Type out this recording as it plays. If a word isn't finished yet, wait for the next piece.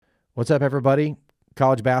What's up, everybody?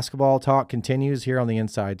 College basketball talk continues here on the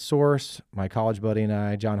Inside Source. My college buddy and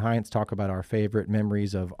I, John Heintz, talk about our favorite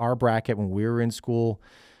memories of our bracket when we were in school,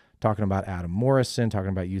 talking about Adam Morrison, talking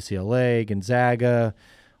about UCLA, Gonzaga,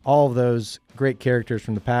 all of those great characters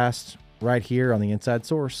from the past right here on the Inside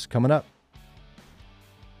Source coming up.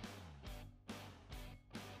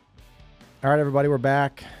 All right, everybody, we're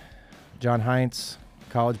back. John Heintz,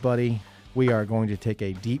 college buddy. We are going to take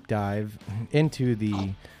a deep dive into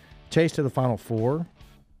the chase to the Final Four.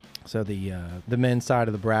 So the men's side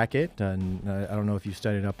of the bracket, and I don't know if you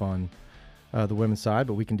studied up on the women's side,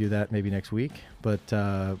 but we can do that maybe next week. But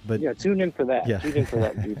yeah, tune in for that. Yeah. Tune in for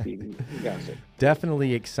that GP gossip.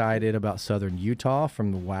 Definitely excited about Southern Utah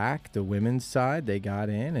from the WAC, the women's side. They got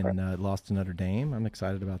in and lost to Notre Dame. I'm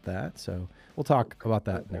excited about that. So we'll talk about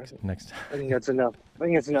that next time. I think that's enough.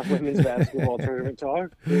 Women's basketball tournament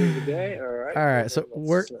talk for the day. All right. All right.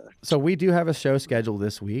 So we do have a show scheduled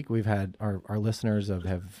this week. We've had our listeners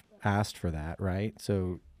have asked for that, right?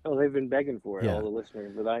 So they've been begging for it. Yeah. All the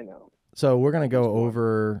listeners that I know. So we're gonna go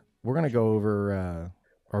over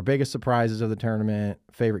our biggest surprises of the tournament,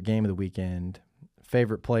 favorite game of the weekend,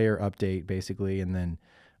 favorite player update, basically, and then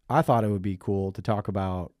I thought it would be cool to talk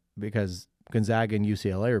about, because Gonzaga and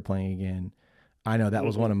UCLA are playing again. I know that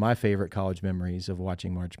was one of my favorite college memories of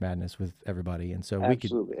watching March Madness with everybody, and so we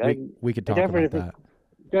could talk about that.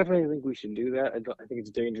 Definitely think we should do that. I think it's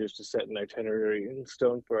dangerous to set an itinerary in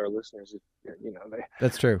stone for our listeners.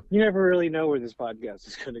 That's true. You never really know where this podcast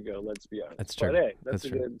is going to go. Let's be honest. That's true. But hey, That's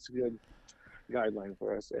true. It's a good guideline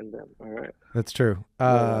for us and them. All right. That's true.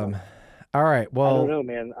 All right. Well, I don't know,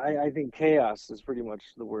 man. I think chaos is pretty much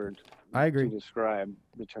the word I agree to describe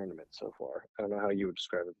the tournament so far. I don't know how you would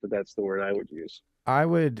describe it, but that's the word I would use. I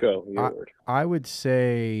would go. Your word. I would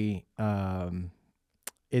say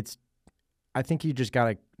it's. I think you just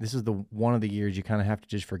gotta. This is one of the years you kind of have to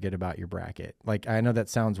just forget about your bracket. Like, I know that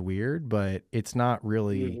sounds weird, but it's not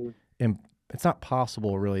really. It's not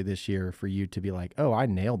possible really this year for you to be like, oh, I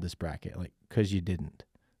nailed this bracket, like, because you didn't,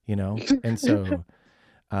 And so,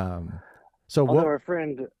 Although our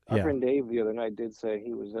friend Dave the other night did say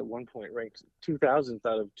he was at one point ranked 2,000th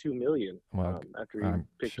out of 2 million after he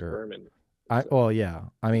picked Furman. I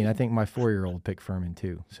mean, I think my 4-year-old picked Furman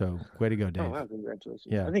too. So way to go, Dave. Oh, wow, congratulations.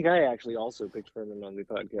 Yeah. I think I actually also picked Furman on the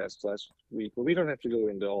podcast last week, but we don't have to go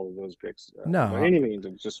into all of those picks. No. By any means, I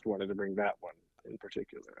just wanted to bring that one in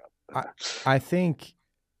particular up. I think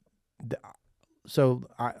so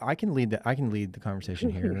I can lead the conversation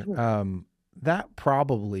here. That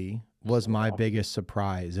probably was my biggest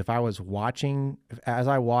surprise. As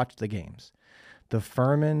I watched the games, the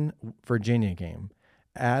Furman Virginia game,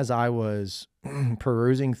 as I was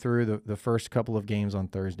perusing through the first couple of games on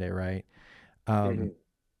Thursday, right?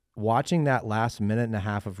 Watching that last minute and a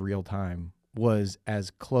half of real time was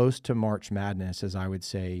as close to March Madness as I would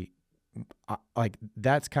say. Like,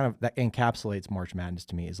 that encapsulates March Madness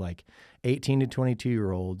to me, is like 18 to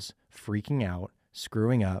 22-year-olds freaking out,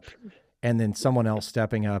 screwing up, and then someone else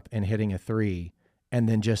stepping up and hitting a three, and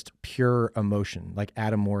then just pure emotion, like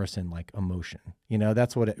Adam Morrison, like emotion.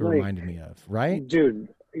 That's what it reminded me of, right? Dude,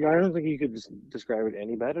 I don't think you could describe it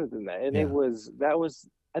any better than that. And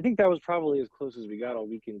I think that was probably as close as we got all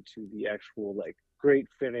weekend to the actual, like, great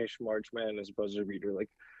finish March Madness buzzer beater. Like,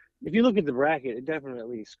 if you look at the bracket, it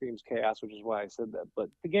definitely screams chaos, which is why I said that.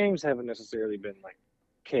 But the games haven't necessarily been like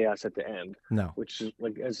chaos at the end. No. Which is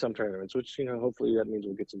like, as some tournaments, which, hopefully that means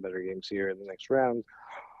we'll get some better games here in the next round.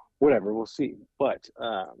 Whatever, we'll see. But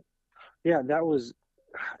that was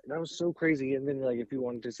so crazy. And then, like, if you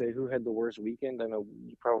wanted to say who had the worst weekend, I know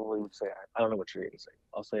you probably would say, I don't know what you're going to say.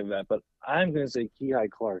 I'll save that. But I'm going to say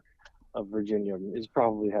Kihei Clark of Virginia is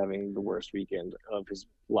probably having the worst weekend of his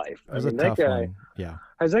life. That guy, yeah.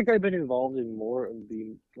 Has that guy been involved in more of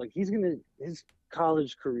his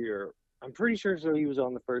college career? I'm pretty sure he was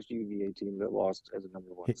on the first UVA team that lost as a number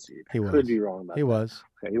one seed. He was. Could be wrong about that. He was.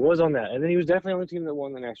 Okay, he was on that. And then he was definitely on the team that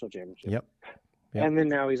won the national championship. Yep. And then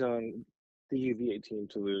now he's on the UVA team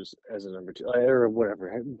to lose as a number two, or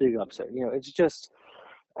whatever, big upset. It's just,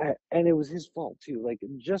 and it was his fault too. Like,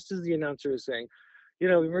 just as the announcer is saying,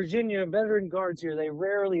 Virginia veteran guards here, they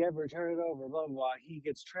rarely ever turn it over, blah, blah, blah. He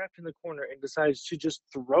gets trapped in the corner and decides to just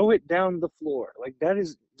throw it down the floor. Like, that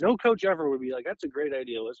is, no coach ever would be like, that's a great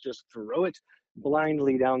idea. Let's just throw it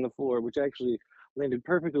blindly down the floor, which actually landed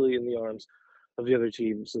perfectly in the arms of the other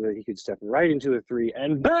team so that he could step right into a three,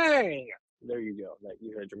 and bang! There you go. That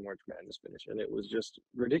you had your March Madness finish. And it was just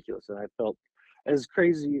ridiculous. And I felt as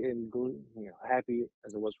crazy and happy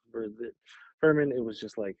as it was for Furman. It was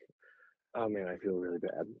just like, oh man, I feel really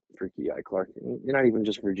bad for Kihei Clark. Not even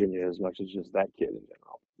just Virginia as much as just that kid in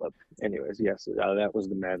general. But anyways, yes, that was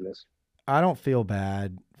the madness. I don't feel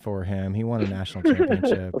bad for him. He won a national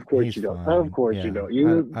championship. Of course He's you don't. fine. Of course Yeah, you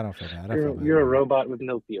don't. I don't feel bad. I feel bad You're a for him. robot with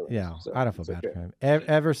no feelings. Yeah, so I don't feel it's bad okay. for him.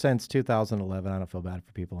 Ever since 2011, I don't feel bad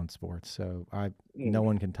for people in sports. So no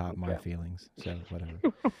one can top my feelings. So whatever.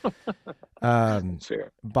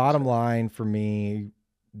 Sure. Bottom line for me,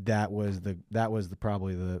 that was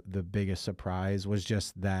probably the biggest surprise was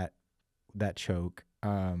just that choke.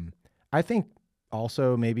 I think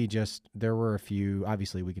also maybe just there were a few.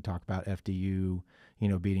 Obviously, we could talk about FDU,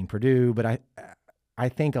 beating Purdue, but I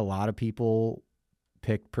think a lot of people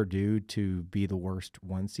picked Purdue to be the worst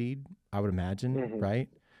 1 seed. I would imagine, right?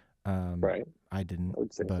 Right. I didn't, I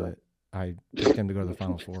would say but so. I picked them to go to the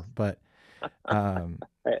Final Four. But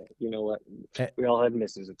hey, you know what? We all had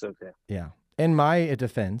misses. It's okay. Yeah. In my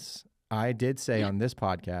defense, I did say on this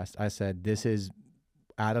podcast, I said this is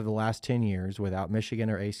out of the last 10 years without Michigan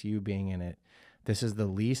or ACU being in it. This is the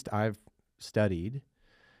least I've studied.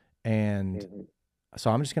 And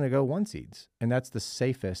so I'm just going to go 1 seeds. And that's the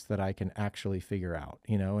safest that I can actually figure out,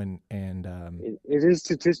 and it is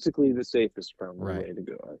statistically the safest probably way to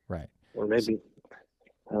go. Right. Or maybe,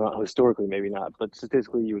 I don't know, historically, maybe not, but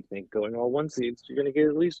statistically, you would think going all 1 seeds, you're going to get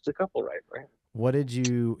at least a couple right? What did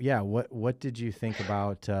you think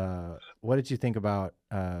about,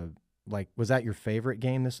 like, was that your favorite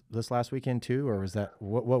game this last weekend too? Or was that,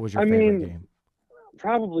 what was your favorite game?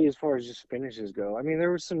 Probably as far as just finishes go. I mean, there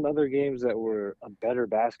were some other games that were a better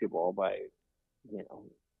basketball by,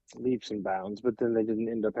 leaps and bounds, but then they didn't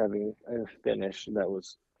end up having a finish that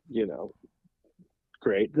was,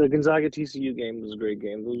 great. The Gonzaga TCU game was a great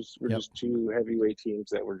game. Those were just two heavyweight teams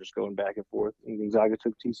that were just going back and forth. And Gonzaga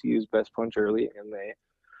took TCU's best punch early, and they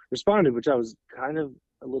responded, which I was kind of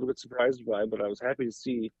a little bit surprised by, but I was happy to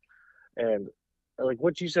see. And like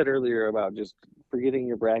what you said earlier about just forgetting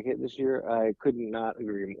your bracket this year, I could not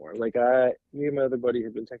agree more. Like me and my other buddy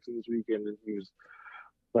had been texting this weekend, and he was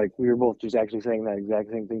like, we were both just actually saying that exact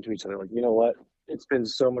same thing to each other. Like, you know what? It's been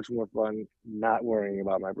so much more fun not worrying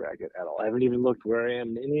about my bracket at all. I haven't even looked where I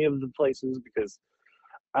am in any of the places because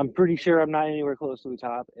I'm pretty sure I'm not anywhere close to the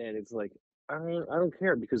top. And it's like, I don't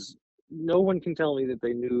care because no one can tell me that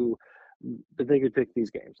they knew that they could pick these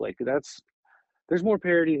games. Like there's more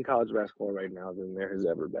parity in college basketball right now than there has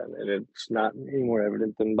ever been. And it's not any more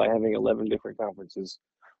evident than by having 11 different conferences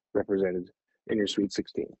represented in your Sweet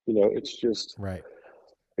 16. It's just right.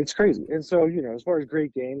 It's crazy. And so, as far as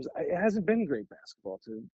great games, it hasn't been great basketball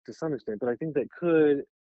to some extent, but I think that could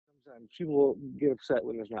sometimes people get upset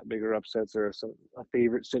when there's not bigger upsets or a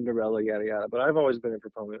favorite Cinderella, yada, yada. But I've always been a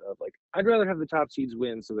proponent of like, I'd rather have the top seeds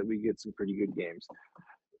win so that we get some pretty good games,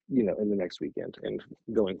 in the next weekend and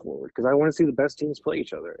going forward. Because I want to see the best teams play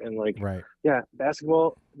each other. And like,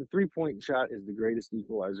 basketball, the 3-point shot is the greatest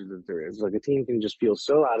equalizer that there is. Like a team can just feel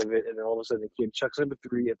so out of it, and then all of a sudden the kid chucks up a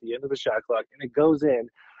 3 at the end of the shot clock, and it goes in,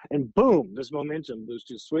 and boom, this momentum, those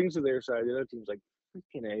two swings to their side. The other team's like,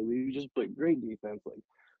 freaking A, we just played great defense. Like,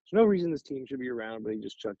 there's no reason this team should be around, but he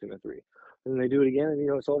just chucked in a 3. And then they do it again,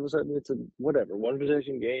 and it's all of a sudden it's a whatever, 1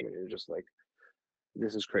 possession game, and you're just like,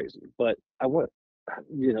 this is crazy. But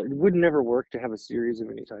it would never work to have a series of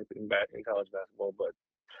any type in college basketball, but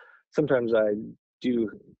sometimes I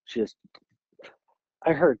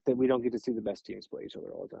hurt that we don't get to see the best teams play each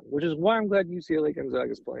other all the time, which is why I'm glad UCLA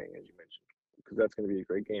Gonzaga is playing, as you mentioned, because that's going to be a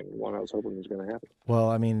great game and one I was hoping was going to happen. Well,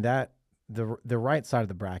 I mean, that the right side of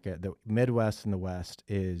the bracket, the Midwest and the West,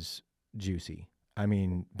 is juicy. I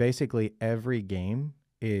mean, basically every game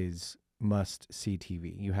is must-see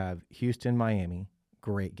TV. You have Houston, Miami,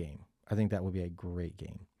 great game. I think that would be a great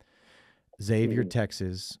game. Xavier,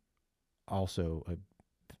 Texas, also.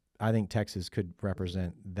 I think Texas could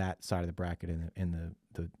represent that side of the bracket in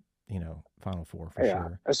the Final Four for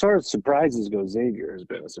sure. As far as surprises go, Xavier has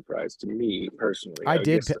been a surprise to me personally. I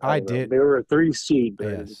did. They were a 3 seed, but I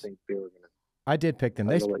didn't think they were going to. I did pick them.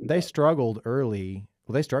 They struggled early.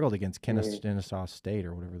 Well, they struggled against Kennesaw State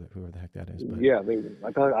or whoever the heck that is. But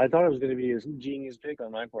I thought it was going to be a genius pick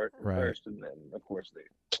on my part first, and then of course they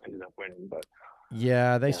ended up winning. But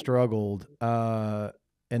they struggled.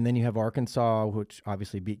 And then you have Arkansas, which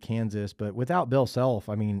obviously beat Kansas, but without Bill Self,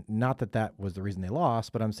 I mean, not that was the reason they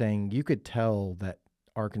lost, but I'm saying you could tell that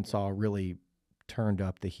Arkansas really turned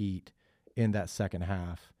up the heat in that second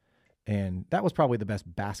half, and that was probably the best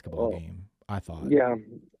basketball game, I thought. Yeah,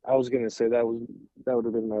 I was going to say that would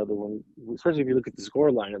have been my other one, especially if you look at the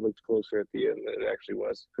score line. It looked closer at the end than it actually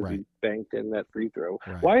was because he banked in that free throw.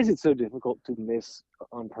 Right. Why is it so difficult to miss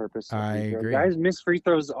on purpose? I agree. Guys miss free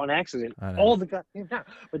throws on accident all the goddamn time,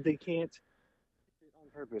 but they can't on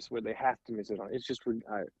purpose where they have to miss it on. It's just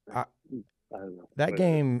I don't know. That Whatever.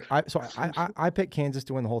 game, I picked Kansas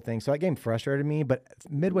to win the whole thing. So that game frustrated me. But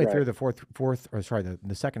midway through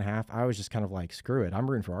the second half, I was just kind of like, screw it, I'm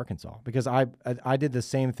rooting for Arkansas, because I did the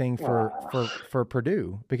same thing for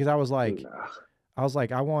Purdue, because I was like, I'm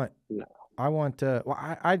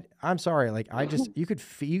sorry, like I just you could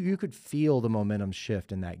feel the momentum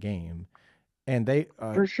shift in that game, and they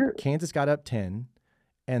for sure. Kansas got up 10,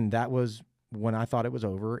 and that was when I thought it was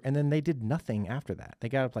over, and then they did nothing after that. They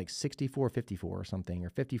got up like 64-54 or something, or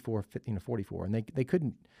 54-44, and they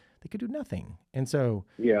could do nothing. And so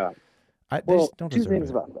they just don't deserve it.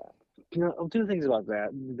 Two things about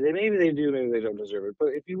that. Maybe they do, maybe they don't deserve it. But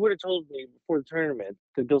if you would have told me before the tournament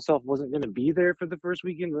that Bill Self wasn't going to be there for the first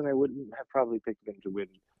weekend, then I wouldn't have probably picked them to win.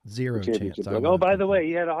 Zero chance. Like, oh, by the way,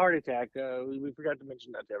 he had a heart attack. We forgot to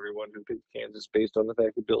mention that to everyone who picked Kansas based on the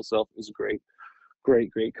fact that Bill Self is a great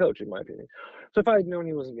coach, in my opinion. So if I had known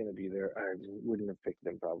he wasn't going to be there, I wouldn't have picked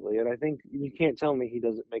him probably. And I think you can't tell me he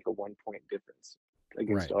doesn't make a 1-point difference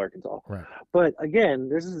against Arkansas. Right. But again,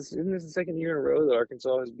 this is the second year in a row that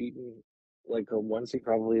Arkansas has beaten like a 1 seed,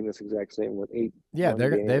 probably in this exact same with 8. Yeah,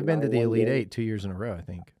 they've been to the Elite Eight 2 years in a row, I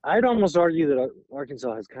think. I'd almost argue that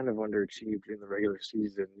Arkansas has kind of underachieved in the regular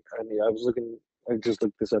season. I mean, I just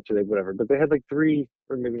looked this up today, whatever. But they had like 3,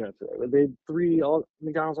 or maybe not today, but they had 3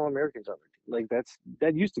 McDonald's All-Americans on their team. Like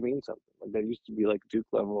that used to mean something. Like that used to be like Duke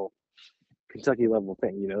level, Kentucky level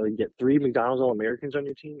thing. You know, you get 3 McDonald's All-Americans on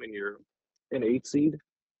your team, and you're an 8 seed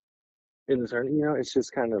in the tournament. You know, it's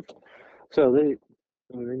just kind of so they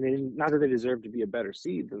not that they deserve to be a better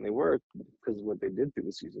seed than they were because of what they did through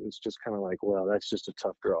the season. It's just kind of like, well, that's just a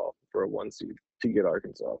tough draw for a 1 seed to get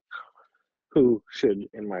Arkansas, who should,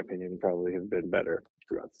 in my opinion, probably have been better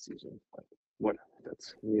throughout the season. But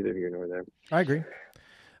that's neither here nor there. I agree.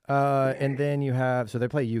 And then you have, so they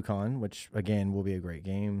play UConn, which again will be a great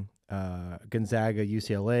game. Gonzaga,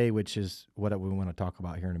 UCLA, which is what we want to talk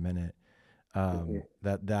about here in a minute.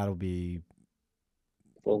 That'll be.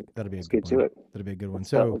 Well, that'll be a let's good get one. to it. That'll be a good one.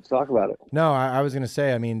 So let's talk about it. No, I was going to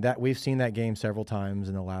say, I mean, that we've seen that game several times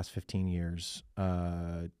in the last 15 years.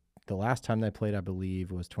 The last time they played, I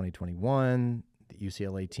believe, was 2021. The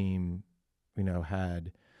UCLA team,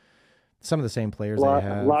 had some of the same players they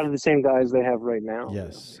have. A lot of the same guys they have right now.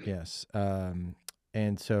 Yes. And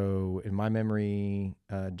so, in my memory,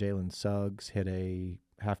 Jalen Suggs hit a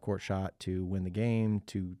half-court shot to win the game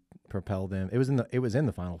to propel them. It was in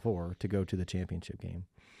the Final Four to go to the championship game.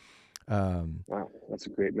 Wow, that's a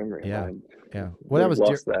great memory. Yeah. Well, that was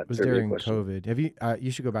during COVID. Have you?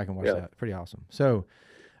 You should go back and watch that. Pretty awesome. So,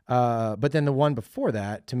 but then the one before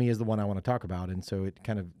that, to me, is the one I want to talk about, and so it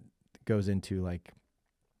kind of goes into like,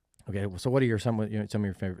 okay, so what are some of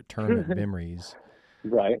your favorite tournament memories?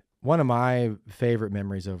 Right. One of my favorite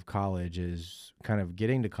memories of college is kind of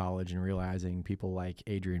getting to college and realizing people like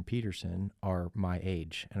Adrian Peterson are my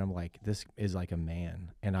age. And I'm like, this is like a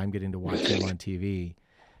man. And I'm getting to watch him on TV.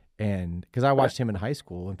 And because I watched him in high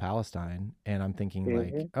school in Palestine, and I'm thinking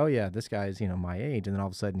like, oh yeah, this guy's, my age. And then all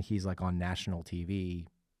of a sudden he's like on national TV,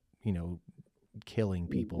 killing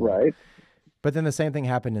people. Right. But then the same thing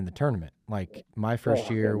happened in the tournament. Like my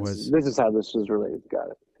first year was. This is how this was related.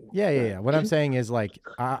 Got it. Yeah. What I'm saying is like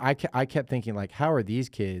I kept thinking like, how are these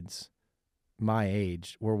kids my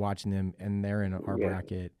age? We're watching them and they're in our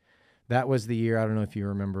bracket. That was the year. I don't know if you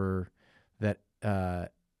remember that. I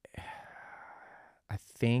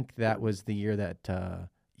think that was the year that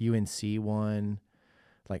UNC won.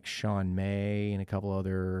 Like Sean May and a couple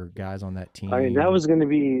other guys on that team. I mean, that was going to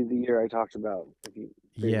be the year I talked about.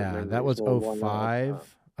 Yeah, that was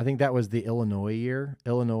 05. I think that was the Illinois year.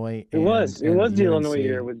 It was the Illinois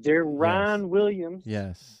year with Ron Williams.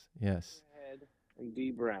 Yes. And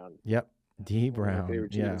D. Brown. Yep, D. Brown. My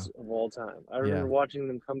favorite teams of all time. I remember watching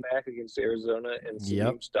them come back against Arizona and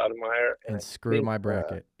Salim Stoudemire and screw my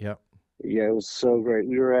bracket. Yep. Yeah, it was so great.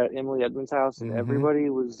 We were at Emily Edmonds' house, and everybody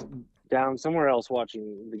was down somewhere else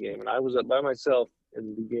watching the game, and I was up by myself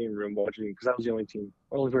in the game room watching because I was the only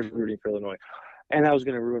person rooting for Illinois. And that was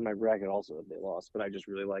going to ruin my bracket also if they lost, but I just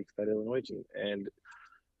really liked that Illinois team. And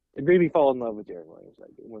it made me fall in love with Darren Williams. Like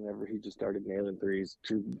whenever he just started nailing threes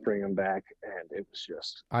to bring him back, and it was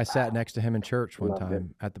just. I sat next to him in church one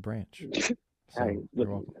time at the branch. So, you're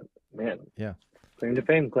welcome. Man. Yeah. Claim to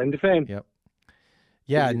fame. Yep.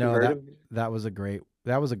 Yeah, no, that was a great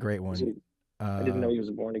one. I didn't know he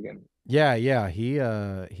was born again. Yeah. He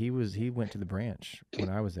went to the branch when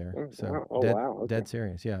I was there. So dead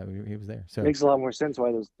serious. Yeah, he was there. So makes a lot more sense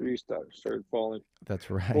why those three started falling. That's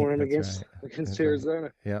right. Pouring against Arizona.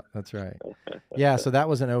 Right. Yeah, that's right. Yeah, so that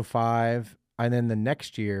was in 05. And then the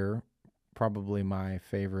next year, probably my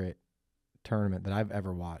favorite tournament that I've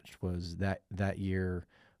ever watched was that year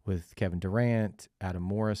with Kevin Durant, Adam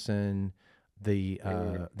Morrison, the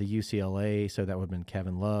UCLA. So that would have been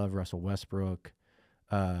Kevin Love, Russell Westbrook.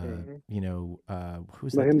 Who's that?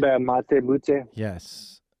 Mahimba Mate Bute.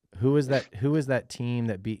 Yes. Who is that? Who is that team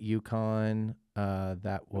that beat UConn?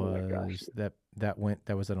 That was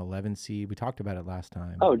that was an 11 seed. We talked about it last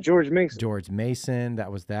time. Oh, George Mason. George Mason.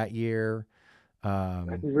 That was that year. I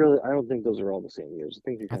don't think those are all the same years.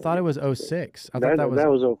 I thought it was 06. I thought that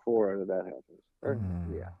was 04 when that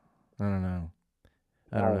happened. Yeah. I don't know.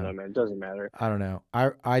 I don't know, man. It doesn't matter. I don't know.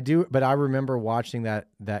 I do, but I remember watching that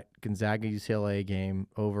Gonzaga UCLA game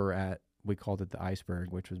over at, we called it the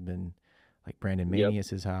Iceberg, which was been like Brandon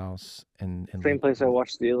Manius's house, and same place I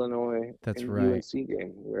watched the Illinois UNC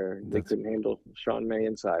game where they couldn't handle Sean May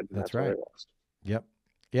inside. That's right. Why they lost. Yep.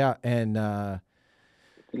 Yeah, and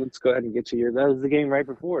let's go ahead and get to your. That was the game right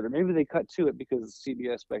before it, or maybe they cut to it because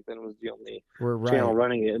CBS back then was the only channel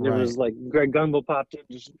running it, and it was like Greg Gumble popped in,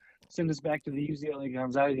 just send us back to the UCLA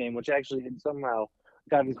Gonzaga game, which actually had somehow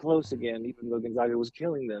gotten close again, even though Gonzaga was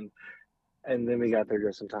killing them, and then we got there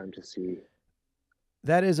just in time to see.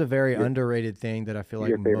 That is a very underrated thing that I feel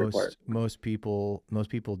like most people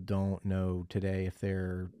don't know today if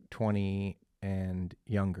they're 20 and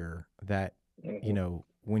younger, that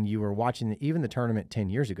when you were watching even the tournament 10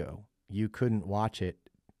 years ago, you couldn't watch it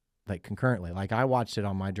like concurrently. Like I watched it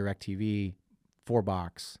on my DirecTV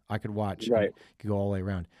 4-box. I could watch, you could go all the way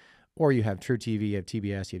around. Or you have TruTv, you have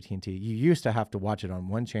TBS, you have TNT. You used to have to watch it on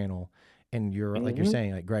one channel, and you're like you're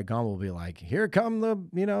saying, like Greg Gumble will be like, "Here come the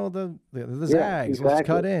Zags, let's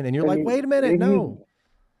cut in," and you're like, "Wait a minute, no."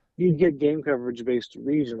 You'd get game coverage based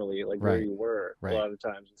regionally, like where you were a lot of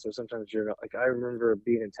times. And so sometimes you're not, like, I remember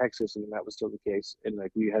being in Texas, and that was still the case, and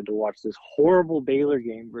like we had to watch this horrible Baylor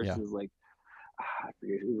game versus like I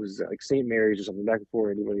forget, it was like St. Mary's or something, back before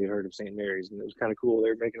anybody had heard of St. Mary's, and it was kind of cool. They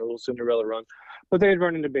were making a little Cinderella run, but they had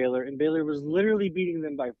run into Baylor, and Baylor was literally beating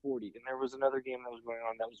them by 40. And there was another game that was going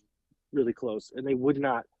on that was really close, and they would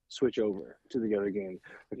not switch over to the other game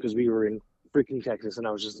because we were in freaking Texas, and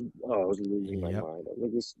I was just, I was losing my mind.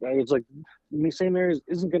 It's like St. Mary's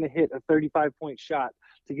isn't going to hit a 35-point shot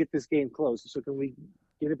to get this game close. So can we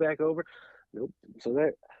get it back over? Nope. So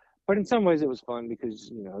that. But in some ways, it was fun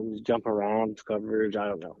because, it was jump around coverage. I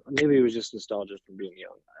don't know. Maybe it was just nostalgia from being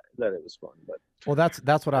young that it was fun. But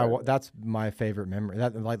that's my favorite memory.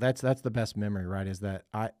 That's the best memory, right? Is that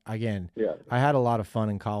I had a lot of fun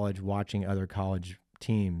in college watching other college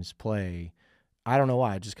teams play. I don't know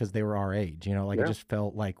why, just because they were our age. It just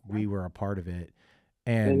felt like we were a part of it.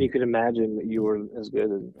 And you could imagine that you were as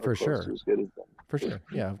good as for sure, as good as them. For sure,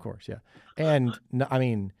 yeah, of course, yeah. And I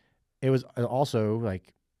mean, it was also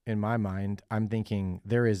like, in my mind, I'm thinking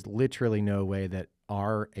there is literally no way that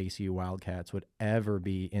our ACU Wildcats would ever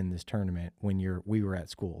be in this tournament when we were at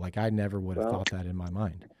school. Like I never would have thought that in my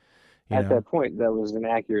mind. At that point, that was an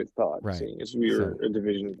accurate thought, right? Seeing as we were a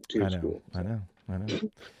Division II school. I know.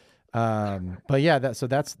 But yeah,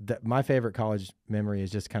 that's my favorite college memory is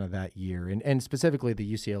just kind of that year, and specifically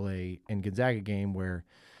the UCLA and Gonzaga game where,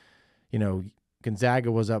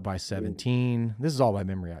 Gonzaga was up by 17. This is all by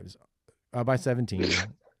memory. I was up by 17.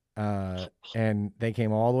 And they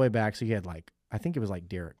came all the way back. So you had I think it was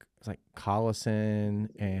Derek. It was Collison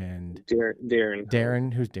and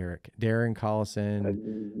Darren. Who's Derek? Darren Collison. I have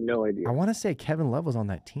no idea. I want to say Kevin Love was on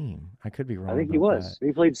that team. I could be wrong. I think he was.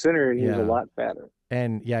 He played center, and he was a lot fatter.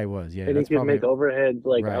 And he was. Yeah, and he could make overhead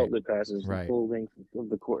outlet passes the full length of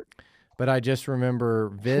the court. But I just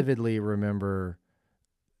vividly remember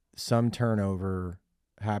some turnover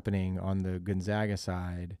happening on the Gonzaga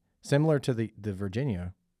side, similar to the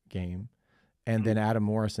Virginia game, and then Adam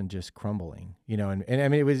Morrison just crumbling, and I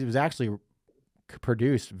mean it was actually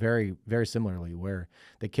produced very, very similarly, where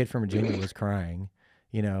the kid from Virginia was crying,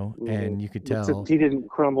 and you could tell. Except he didn't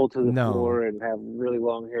crumble to the floor and have really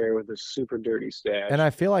long hair with a super dirty stash. And I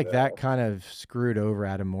feel like that kind of screwed over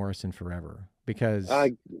Adam Morrison forever because,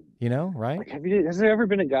 right? Has there ever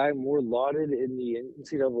been a guy more lauded in the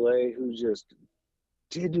NCAA who just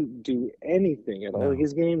didn't do anything at all? Like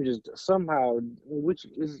his game just somehow, which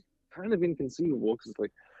is kind of inconceivable because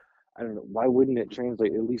I don't know, why wouldn't it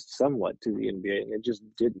translate at least somewhat to the NBA? And it just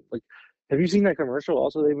didn't. Have you seen that commercial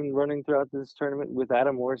also they've been running throughout this tournament with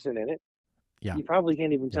Adam Morrison in it? Yeah. You probably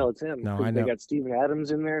can't even tell it's him. No, I know. They got Steven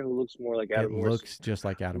Adams in there who looks more like Adam Morrison. Looks just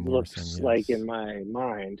like Adam Morrison. Looks like in my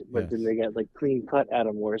mind, but then they got clean cut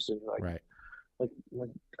Adam Morrison. Right.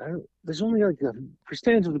 There's only a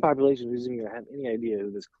percentage of the population who's even gonna have any idea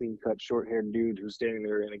of this clean cut, short haired dude who's standing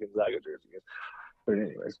there in a Gonzaga jersey. But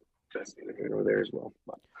anyways, that's neither here nor there as well.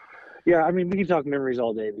 But yeah, I mean, we can talk memories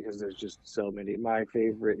all day because there's just so many. My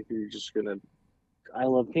favorite, if you're just gonna I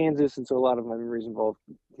love Kansas, and so a lot of my memories involve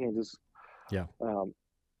Kansas. Yeah.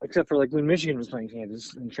 Except for like when Michigan was playing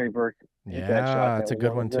Kansas and Trey Burke hit that shot. Yeah, That it's a was good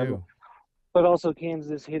one one of them. too. But also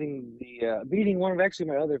Kansas hitting beating one of actually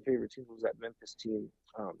my other favorite teams was that Memphis team.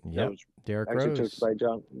 That Yep. was Derrick actually Rose. coached by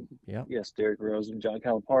John. Yep. Yes, Derrick Rose and John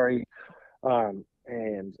Calipari.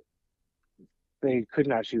 And they could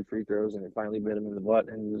not shoot free throws, and it finally bit him in the butt.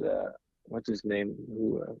 And what's his name?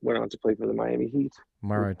 Who went on to play for the Miami Heat?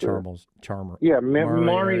 Mario Chalmers. Yeah, Mario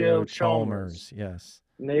Mario Chalmers. Chalmers. Yes.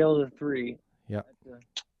 Nailed a three. Yep.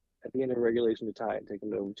 At the end of regulation to tie it,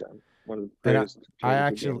 taking to overtime. One of the And greatest. I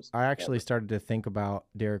ever. actually started to think about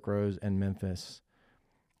Derrick Rose and Memphis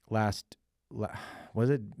was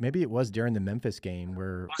it, maybe it was during the Memphis game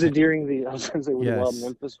where was it during the, I was going to say, while yes,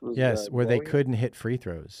 Memphis was where they blowing it? couldn't hit free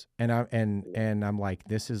throws, and I'm like,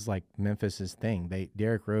 this is like Memphis's thing.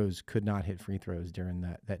 Derrick Rose could not hit free throws during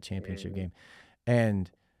that championship game,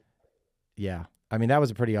 and yeah, I mean that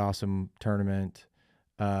was a pretty awesome tournament.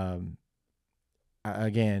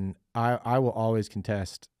 Again, I will always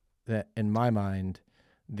contest that in my mind,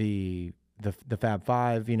 the Fab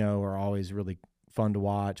Five, are always really fun to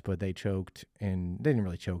watch, but they choked, and they didn't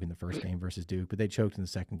really choke in the first game versus Duke, but they choked in the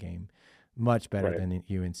second game, much better than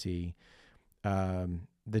UNC.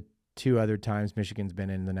 The two other times Michigan's been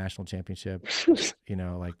in the national championship,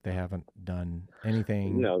 like they haven't done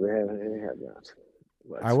anything. No, they haven't. They have not.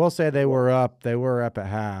 I will say they were up at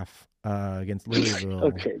half against Louisville.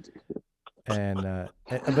 Okay. And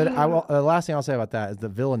but the last thing I'll say about that is the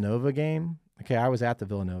Villanova game. Okay, I was at the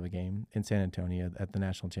Villanova game in San Antonio at the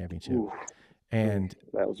national championship. Ooh. And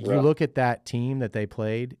that was you look at that team that they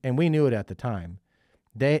played, and we knew it at the time.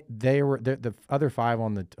 They were the other five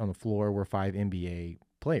on the floor were 5 NBA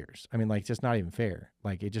players. I mean, like, just not even fair.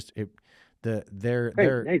 Like, Hey,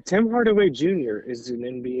 Tim Hardaway Jr. is an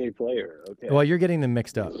NBA player. Okay. Well, you're getting them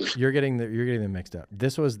mixed up. You're getting them mixed up.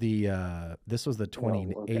 This was the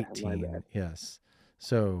 2018. Okay, yes.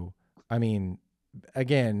 So, I mean,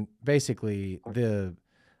 again, basically the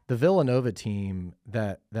Villanova team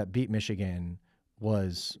that beat Michigan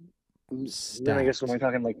was stacked. Then I guess when we're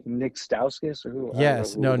talking like Nick Stauskas or who?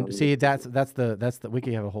 Yes. No. See, that's the we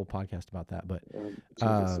could have a whole podcast about that, but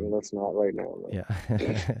that's not right now. Though. Yeah.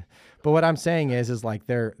 But what I'm saying is like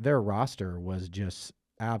their roster was just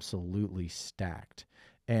absolutely stacked,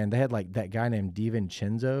 and they had like that guy named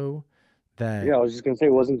DiVincenzo. Yeah, I was just gonna say,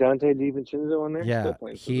 wasn't Dante DiVincenzo on there? Yeah,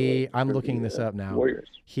 I'm looking this up now. Warriors.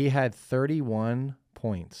 He had 31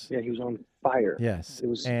 points. Yeah, he was on fire. Yes, it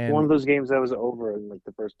was one of those games that was over in like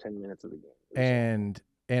the first 10 minutes of the game.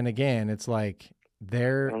 And again, it's like I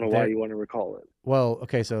don't know why you want to recall it. Well,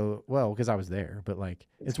 okay, because I was there, but like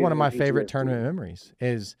it's one of my favorite tournament memories.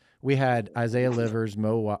 Is we had Isaiah Livers,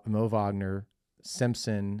 Mo Wagner,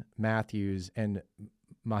 Simpson, Matthews, and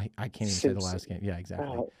I can't even say the last game. Yeah, exactly.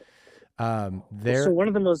 Oh. So one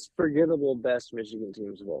of the most forgettable best Michigan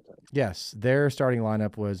teams of all time. Yes, their starting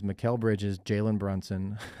lineup was Mikal Bridges, Jalen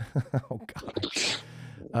Brunson, oh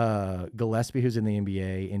god, Gillespie, who's in the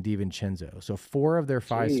NBA, and DiVincenzo. So 4 of their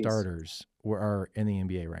 5 starters are in the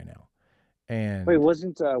NBA right now. And wait,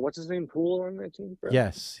 wasn't what's his name Poole on that team? Bro?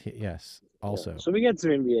 Yes. Also, yeah. So we got some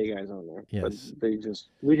NBA guys on there. Yes, but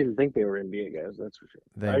we didn't think they were NBA guys. That's for sure.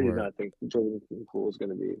 I did not think Jordan Poole was going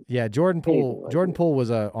to be. Yeah, Jordan Poole. Jordan Poole was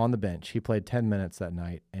on the bench. He played 10 minutes that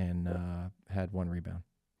night and had 1 rebound.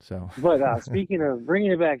 So, but speaking of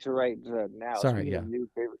bringing it back to now. Sorry,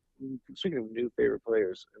 Speaking of new favorite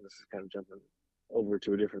players, and this is kind of jumping over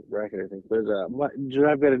to a different bracket, I think. But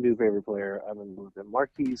I've got a new favorite player. I'm in with him,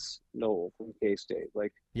 Marquise Noel from K-State.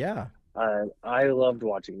 Like, yeah, I loved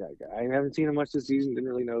watching that guy. I haven't seen him much this season. Didn't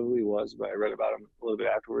really know who he was, but I read about him a little bit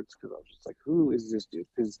afterwards because I was just like, who is this dude?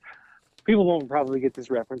 Because people won't probably get this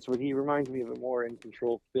reference, but he reminds me of a more in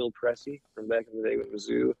control Phil Pressey from back in the day when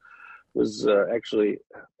Mizzou was actually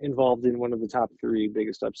involved in one of the top 3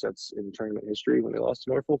 biggest upsets in tournament history when they lost to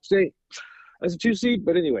Norfolk State as a 2 seed.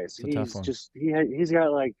 But anyways, he's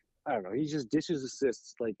got like, I don't know, he just dishes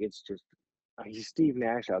assists like it's just he's Steve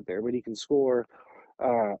Nash out there, but he can score.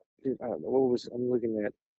 I'm looking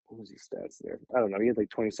at what was his stats there? I don't know. He had like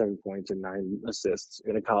 27 points and 9 assists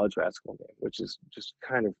in a college basketball game, which is just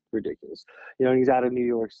kind of ridiculous. He's out of New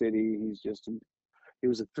York City. He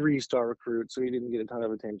was a 3-star recruit, so he didn't get a ton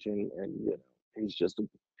of attention, and he's just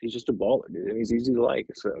a baller, dude, and he's easy to like.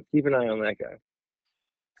 So keep an eye on that guy.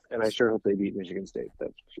 And I sure hope they beat Michigan State.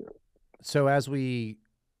 That's for sure. So as we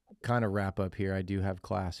kind of wrap up here, I do have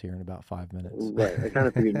class here in about 5 minutes. Right. I kind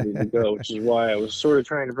of figured you needed to go, which is why I was sort of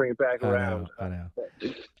trying to bring it back around. I know.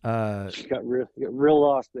 Got real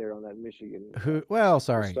lost there on that Michigan.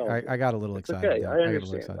 Sorry. I got a little excited. Okay, I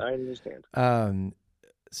understand.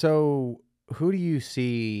 So who do you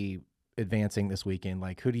see advancing this weekend?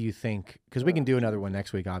 Like, who do you think? Because we can do another one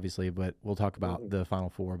next week, obviously, but we'll talk about the Final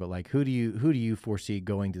Four. But like, who do you foresee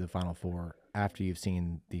going to the Final Four after you've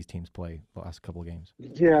seen these teams play the last couple of games?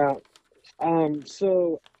 Yeah.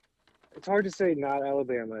 So it's hard to say not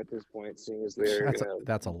Alabama at this point, seeing as they're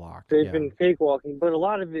that's a lock. They've been cakewalking, but a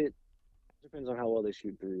lot of it depends on how well they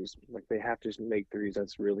shoot threes. Like they have to make threes.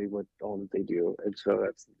 That's really all that they do, and so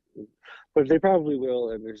that's. But they probably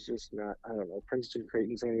will, and there's just not. I don't know. Princeton,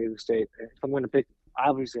 Creighton, San Diego State. If I'm going to pick,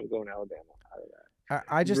 obviously I'm going Alabama out of that.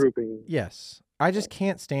 I just grouping. Yes. I just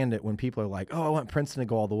can't stand it when people are like, "Oh, I want Princeton to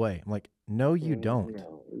go all the way." I'm like, "No, you don't."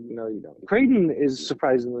 No, you don't. Creighton is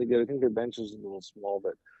surprisingly good. I think their bench is a little small,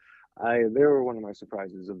 but they were one of my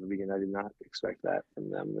surprises of the beginning. I did not expect that from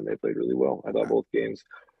them, and they played really well. I thought both games.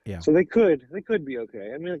 Yeah. So they could be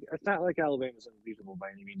okay. I mean, it's not like Alabama's unbeatable by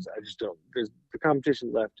any means. I just don't. The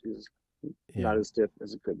competition left is not as stiff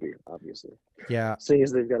as it could be, obviously. Yeah. Seeing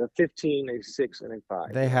as they've got a 15, a 6, and a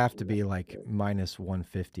 5. They have to be like minus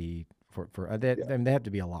 150 they have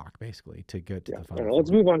to be a lock basically to go to the Final.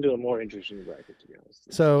 Let's move on to a more interesting bracket, to be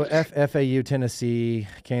honest. So FAU, Tennessee,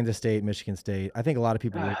 Kansas State, Michigan State. I think a lot of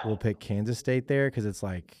people will pick Kansas State there because it's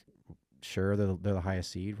like, sure, they're the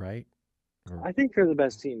highest seed, right? I think they're the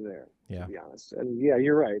best team there, to be honest. And yeah,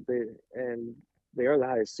 you're right. They are the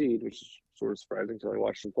highest seed, which is sort of surprising until I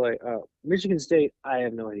watched them play. Michigan State, I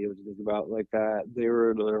have no idea what to think about. Like that,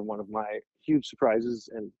 they're one of my huge surprises,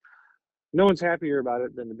 and no one's happier about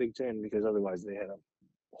it than the Big Ten because otherwise they had a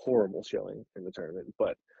horrible showing in the tournament.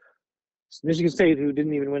 But Michigan State, who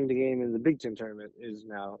didn't even win the game in the Big Ten tournament, is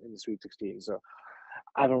now in the Sweet 16. So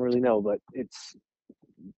I don't really know, but it's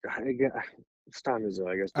Tom Izzo,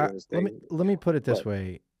 I guess, doing his thing. Let me put it this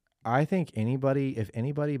way. I think if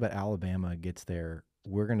anybody but Alabama gets there,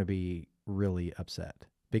 we're going to be really upset.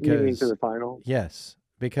 Because you mean to the final? Yes,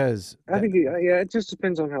 because I think it just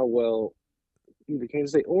depends on how well either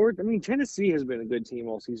Kansas State or Tennessee has been a good team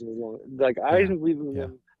all season long. Like I didn't believe in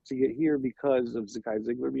them to get here because of Zakai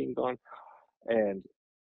Ziegler being gone, and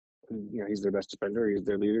he's their best defender, he's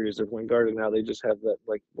their leader, he's their point guard, and now they just have that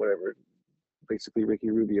basically Ricky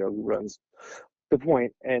Rubio who runs the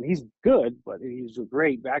point, and he's good, but he's a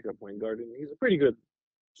great backup point guard, and he's a pretty good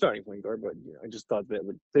starting point guard. But I just thought that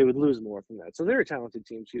they would lose more from that. So they're a talented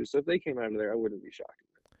team too. So if they came out of there, I wouldn't be shocked.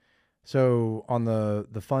 So on the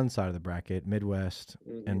fun side of the bracket, Midwest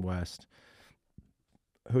and West,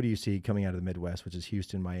 who do you see coming out of the Midwest, which is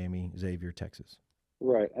Houston, Miami, Xavier, Texas?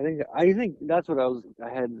 Right. I think that's what I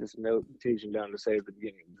had this notation down to say at the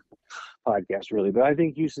beginning of the podcast, really. But I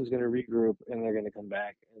think Houston's going to regroup and they're going to come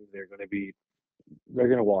back and they're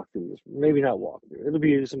going to walk through this. Maybe not walk through. It'll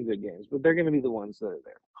be some good games, but they're going to be the ones that are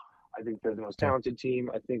there. I think they're the most talented team.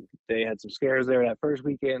 I think they had some scares there that first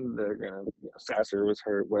weekend. They're going to, Sasser was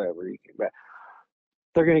hurt, whatever. He came back.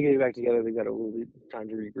 They're going to get it back together. They've got a little time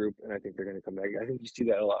to regroup, and I think they're going to come back. I think you see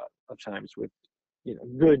that a lot of times with,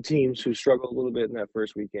 good teams who struggle a little bit in that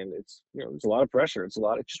first weekend. It's, there's a lot of pressure. It's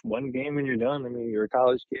just one game and you're done. I mean, you're a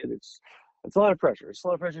college kid. It's a lot of pressure. It's a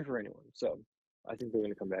lot of pressure for anyone. So I think they're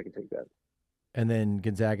going to come back and take that. And then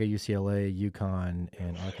Gonzaga, UCLA, UConn,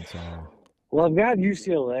 and Arkansas. Well, I've got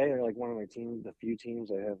UCLA. They're like one of my teams, the few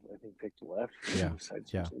teams I think, picked left. Yeah.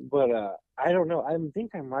 But I don't know. I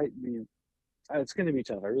think I might be – it's going to be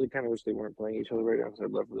tough. I really kind of wish they weren't playing each other right now because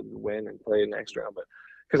I'd love for them to win and play in the next round. But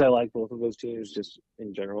because I like both of those teams just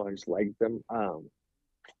in general. I just like them. I'm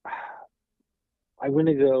going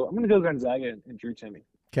to go Gonzaga and Drew Timme.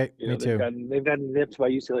 Okay, me too. They've gotten nipped by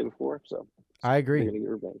UCLA before, so I agree. They're going to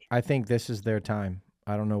get revenge. I think this is their time.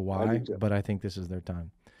 I don't know why, but I think this is their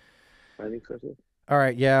time. I think so too. All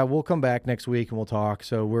right, yeah, we'll come back next week and we'll talk.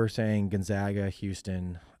 So we're saying Gonzaga,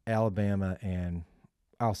 Houston, Alabama, and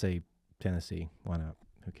I'll say Tennessee. Why not?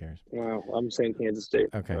 Who cares? Wow, I'm saying Kansas State.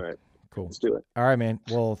 Okay, all right, cool. Let's do it. All right, man.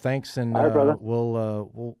 Well, thanks, and all right, brother.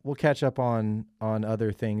 We'll catch up on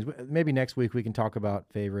other things. Maybe next week we can talk about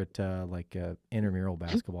favorite intramural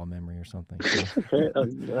basketball memory or something.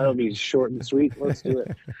 That'll be short and sweet. Let's do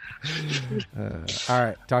it. All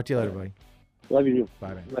right, talk to you later, buddy. Love you.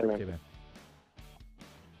 Bye, man. Later, man. Okay, man.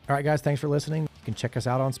 All right, guys, thanks for listening. You can check us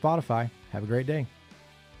out on Spotify. Have a great day.